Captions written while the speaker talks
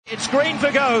It's green for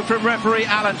go from referee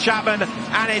Alan Chapman,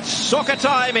 and it's soccer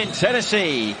time in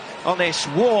Tennessee on this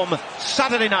warm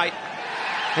Saturday night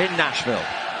in Nashville.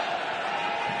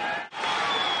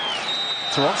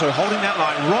 Toronto holding that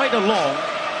line right along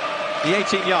the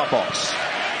 18-yard box.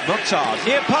 Mukhtar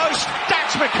near post,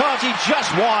 Dax McCarty just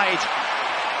wide.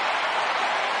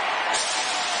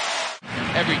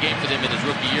 Every game for them in his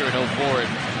rookie year in 04,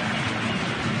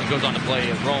 he goes on to play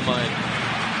at Roma and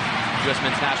U.S.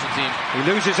 men's national team. He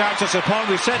loses out to Sapong,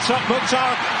 who sets up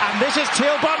Mukhtar, and this is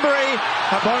Teal Bunbury.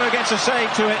 And Bono gets a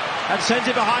save to it and sends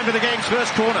it behind for the game's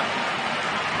first corner.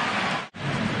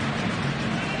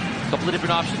 A couple of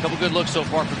different options, a couple good looks so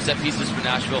far from set pieces for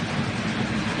Nashville.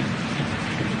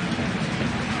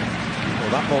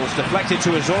 Well, that ball's deflected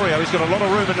to Osorio. He's got a lot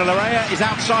of room, and Larea is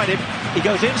outside him. He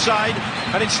goes inside,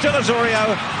 and it's still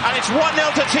Osorio, and it's 1-0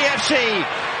 to TFC.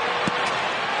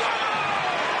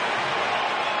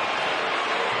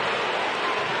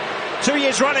 Two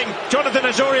years running, Jonathan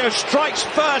Osorio strikes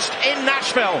first in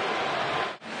Nashville.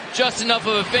 Just enough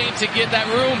of a feint to get that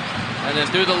room, and then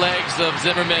through the legs of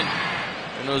Zimmerman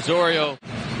and Osorio.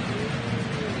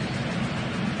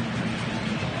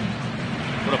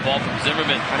 What a ball from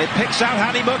Zimmerman. And it picks out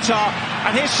Hani Mukhtar,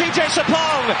 and here's CJ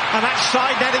Sapong, and that's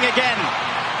side netting again.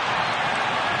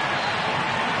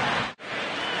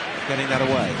 Getting that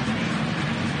away.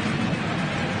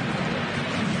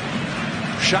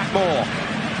 Shaq Moore.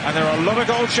 And there are a lot of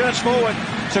gold shirts forward.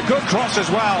 It's a good cross as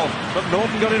well, but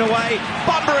Norton got it away.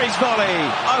 Bunbury's volley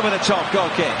over the top,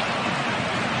 goal kick.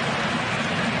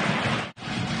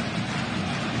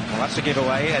 Well, that's a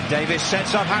giveaway, and Davis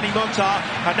sets up Hani Mukhtar,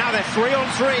 and now they're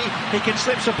 3-on-3. He can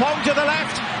slip Sapong to the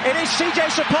left. It is CJ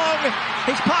Sapong.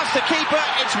 He's past the keeper.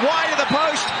 It's wide of the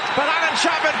post, but Alan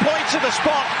Chapman points to the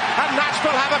spot, and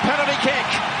Nashville have a penalty kick.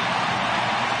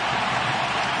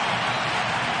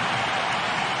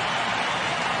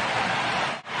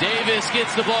 Davis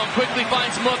gets the ball and quickly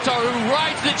finds Mukhtar, who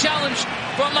rides the challenge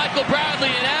from Michael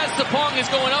Bradley, and as Sapong is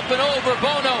going up and over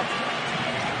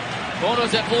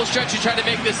Bono's at full stretch to try to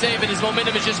make the save, and his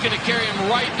momentum is just going to carry him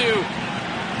right through.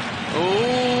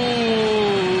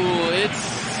 Ooh,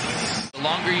 it's... The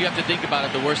longer you have to think about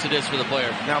it, the worse it is for the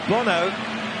player. Now Bono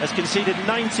has conceded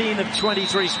 19 of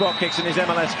 23 spot kicks in his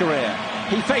MLS career.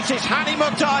 He faces Hani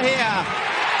Mukhtar here.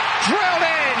 Drilled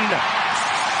in!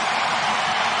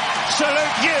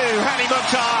 Salute you, Hani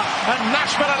Mukhtar, and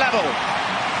Nashville are level.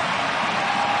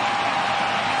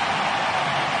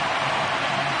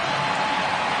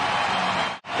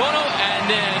 Bono, and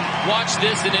then watch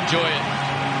this and enjoy it.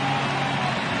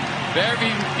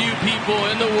 Very few people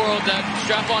in the world that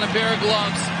strap on a pair of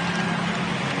gloves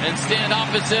and stand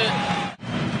opposite.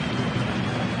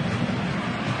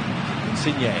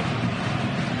 Insigne.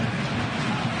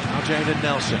 Now Jaden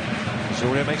Nelson.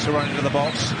 Osorio makes a run into the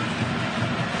box.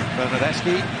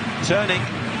 Bernadeschi turning,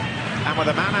 and with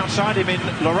a man outside him in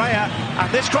Larea, and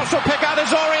this cross will pick out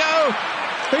Osorio,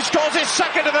 who scores his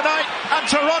second of the night, and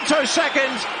Toronto's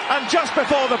second, and just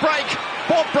before the break,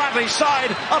 Bob Bradley's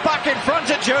side are back in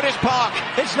front at Jonas Park.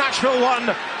 It's Nashville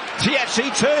 1,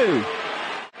 TFC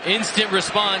 2. Instant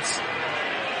response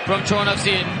from Toronto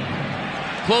FC,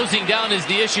 and closing down is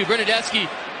the issue. Bernadeschi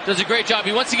does a great job.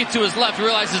 He wants to get to his left,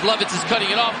 realizes Lovitz is cutting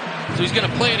it off, so he's going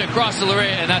to play it across to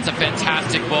Larea, and that's a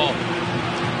fantastic ball.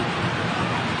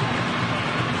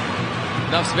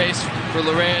 Enough space for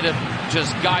Larea to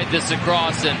just guide this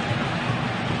across, and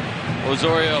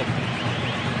Osorio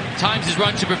times his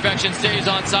run to perfection, stays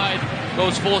onside,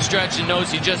 goes full stretch, and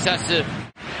knows he just has to.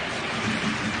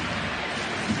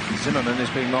 Zimmerman is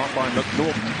being marked by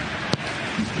McNaughton.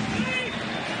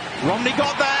 Romney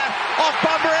got there, off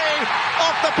Bunbury,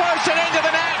 off the post and into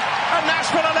the net, and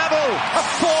Nashville are level. A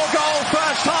 4-goal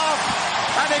first half,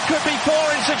 and it could be 4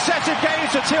 in successive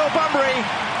games for Teal Bunbury.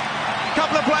 A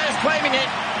couple of players claiming it,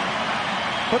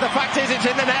 but the fact is it's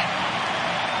in the net.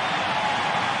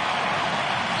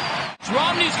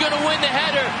 Romney's going to win the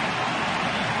header,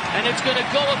 and it's going to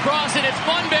go across, and it's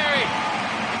Bunbury.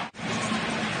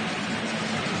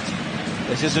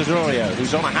 This is Osorio,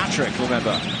 who's on a hat-trick,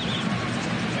 remember.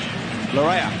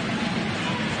 Larea.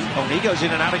 Oh, he goes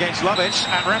in and out against Lovitz,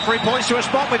 and referee points to a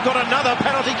spot. We've got another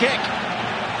penalty kick.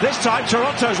 This time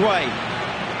Toronto's way.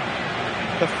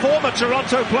 The former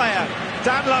Toronto player,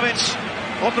 Dan Lovitz,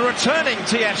 on the returning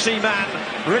TFC man,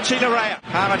 Richie Larea,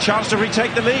 have a chance to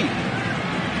retake the lead.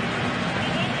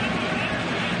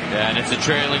 Yeah, and it's a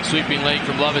trailing, sweeping leg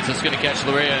from Lovitz that's going to catch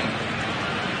Larea.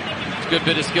 It's a good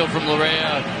bit of skill from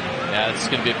Larea. Yeah, it's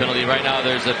going to be a penalty right now.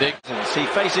 There's a big... He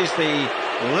faces the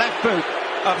left boot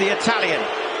of the Italian.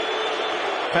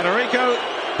 Federico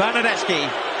Bernadeschi.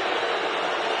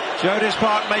 Jonas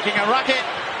Park making a racket,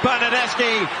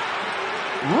 Bernardeschi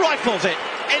rifles it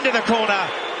into the corner,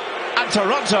 and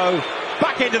Toronto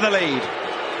back into the lead.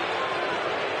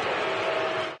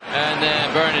 And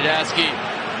then Bernardeschi,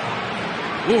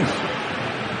 oof,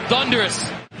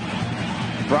 thunderous.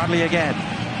 Bradley again.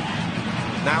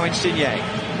 Now Insigne.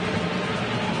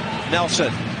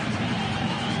 Nelson.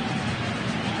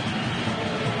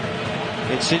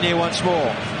 Insigne once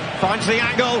more. Finds the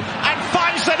angle and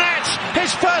finds the net.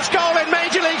 His first goal in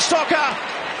Major League Soccer.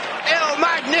 Il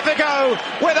Magnifico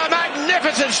with a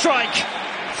magnificent strike.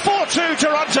 4-2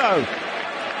 Toronto.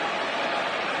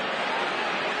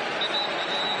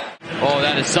 Oh,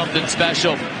 that is something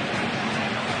special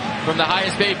from the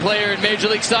highest paid player in Major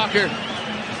League Soccer.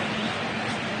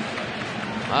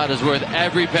 That is worth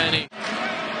every penny.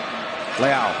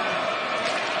 Leao.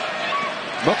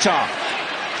 Mukhtar.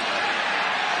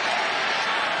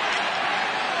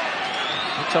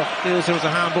 Mukhtar feels there was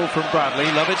a handball from Bradley.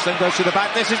 Lovitz then goes to the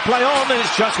back. This is play on, and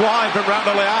it's just wide from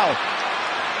Randall Leao.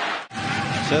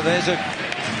 So there's a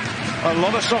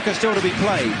lot of soccer still to be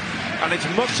played. And it's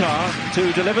Mukhtar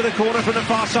to deliver the corner from the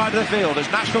far side of the field as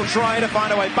Nashville try to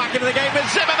find a way back into the game with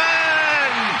Zimmerman!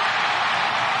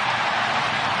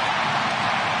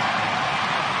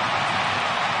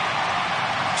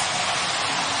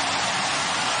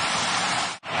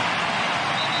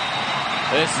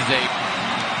 This is a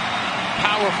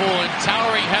powerful and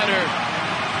towering header,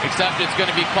 except it's going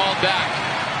to be called back.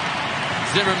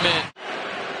 Zimmerman.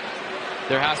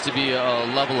 There has to be a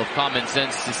level of common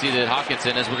sense to see that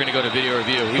Hawkinson, as we're going to go to video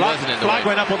review, he wasn't in the way. Flag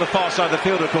went up on the far side of the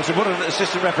field, of course, and what an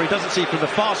assistant referee doesn't see from the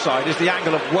far side is the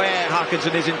angle of where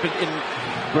Hawkinson is in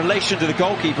relation to the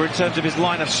goalkeeper in terms of his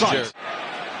line of sight. Sure.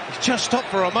 He's just stopped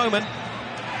for a moment.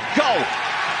 Goal!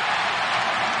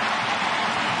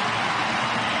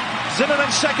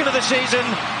 Zimmerman's second of the season,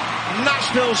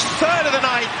 Nashville's third of the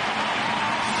night,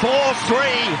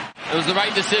 4-3. It was the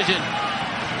right decision.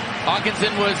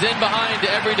 Hawkinson was in behind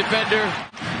every defender.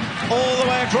 All the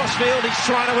way across field, he's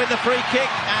trying to win the free kick,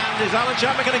 and is Alan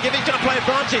Chapman going to give? He's going to play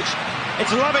advantage.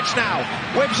 It's Lovitz now,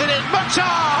 whips it in,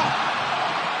 Mukhtar!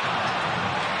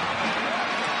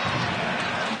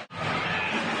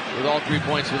 With all 3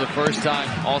 points for the first time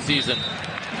all season.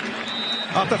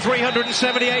 After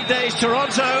 378 days,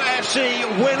 Toronto FC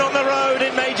win on the road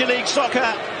in Major League Soccer,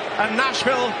 and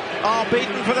Nashville are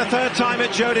beaten for the third time at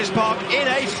Geodis Park in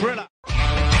a thriller.